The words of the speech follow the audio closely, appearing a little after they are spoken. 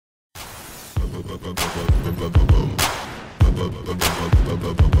This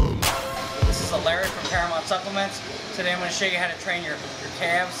is Larry from Paramount Supplements. Today I'm going to show you how to train your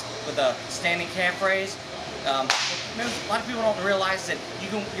calves with a standing calf raise. A lot of people don't realize that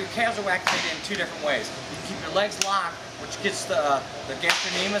your calves are activated in two different ways. You can keep your legs locked, which gets the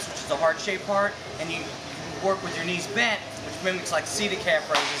gastrocnemius, which is the heart-shaped part, and you can work with your knees bent, which mimics like seated calf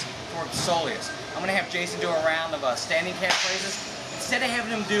raises to work the soleus. I'm going to have Jason do a round of standing calf raises. Instead of having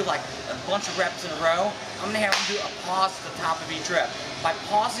him do like a bunch of reps in a row, I'm going to have him do a pause at the top of each rep. By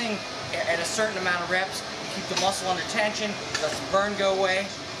pausing at a certain amount of reps, you keep the muscle under tension, let the burn go away,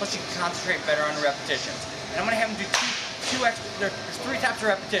 plus you can concentrate better on the repetitions. And I'm going to have him do there's three types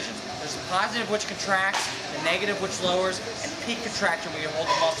of repetitions. There's the positive, which contracts, the negative, which lowers, and peak contraction where you hold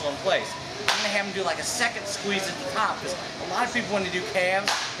the muscle in place. I'm going to have him do like a second squeeze at the top, because a lot of people, when they do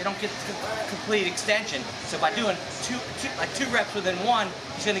calves, they don't get the complete extension. So by doing two reps within one,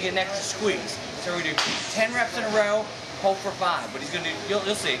 he's going to get an extra squeeze. So we do 10 reps in a row, hold for 5. But he's going to do, you'll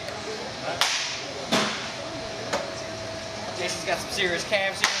see. Jason's got some serious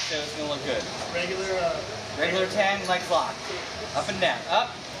calves here, so it's going to look good. Regular 10, legs locked. Up and down. Up,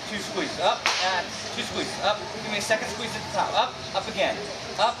 2 squeezes. Up, 2 squeezes. Up, give me a second squeeze at the top. Up again.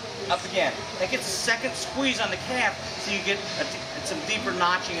 Up again. That gets a second squeeze on the calf, so you get some deeper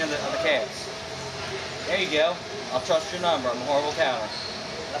notching of the calves. There you go. I'll trust your number. I'm a horrible counter.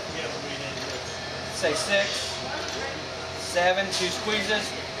 Say 6, 7, 2 squeezes,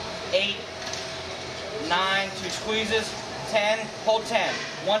 8, 9, 2 squeezes, 10, hold 10.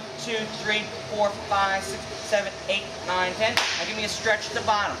 1, 2, 3, 4, 5, 6, 7, 8, 9, 10. Now give me a stretch at the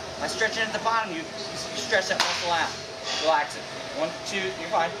bottom. By stretching at the bottom, you stretch that muscle out. Relax it. 1, 2,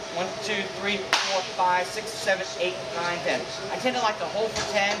 you're fine. 1, 2, 3, 4, 5, 6, 7, 8, 9, 10. I tend to like to hold for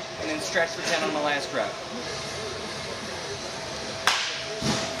 10 and then stretch for 10 on the last rep.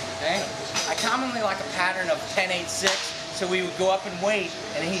 Okay? I commonly like a pattern of 10, 8, 6. So we would go up and wait,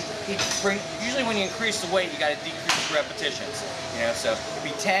 and he'd bring. Usually, when you increase the weight, you got to decrease the repetitions. You know, so it'd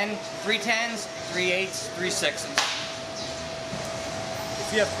be 10, 3 10s, 3 8s, 3 6s.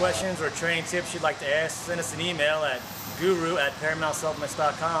 If you have questions or training tips you'd like to ask, send us an email at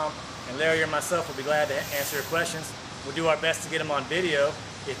guru@paramountsupplements.com, and Larry or myself will be glad to answer your questions. We'll do our best to get them on video.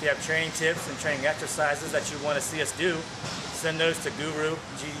 If you have training tips and training exercises that you want to see us do, send those to guru,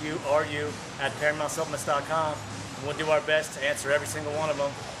 GURU@paramountsupplements.com. We'll do our best to answer every single one of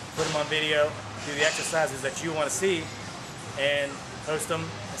them, put them on video, do the exercises that you want to see, and post them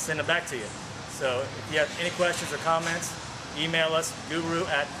and send them back to you. So if you have any questions or comments, email us,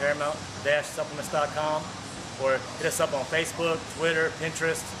 guru@paramount-supplements.com, or hit us up on Facebook, Twitter,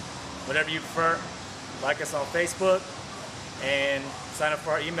 Pinterest, whatever you prefer. Like us on Facebook, and sign up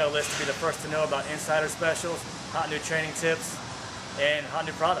for our email list to be the first to know about insider specials, hot new training tips, and hot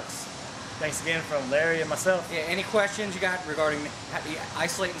new products. Thanks again from Larry and myself. Yeah, any questions you got regarding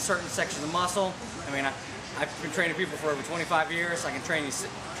isolating certain sections of muscle? I mean, I've been training people for over 25 years. I can train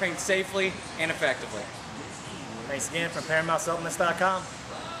safely and effectively. Thanks again from ParamountSupplements.com.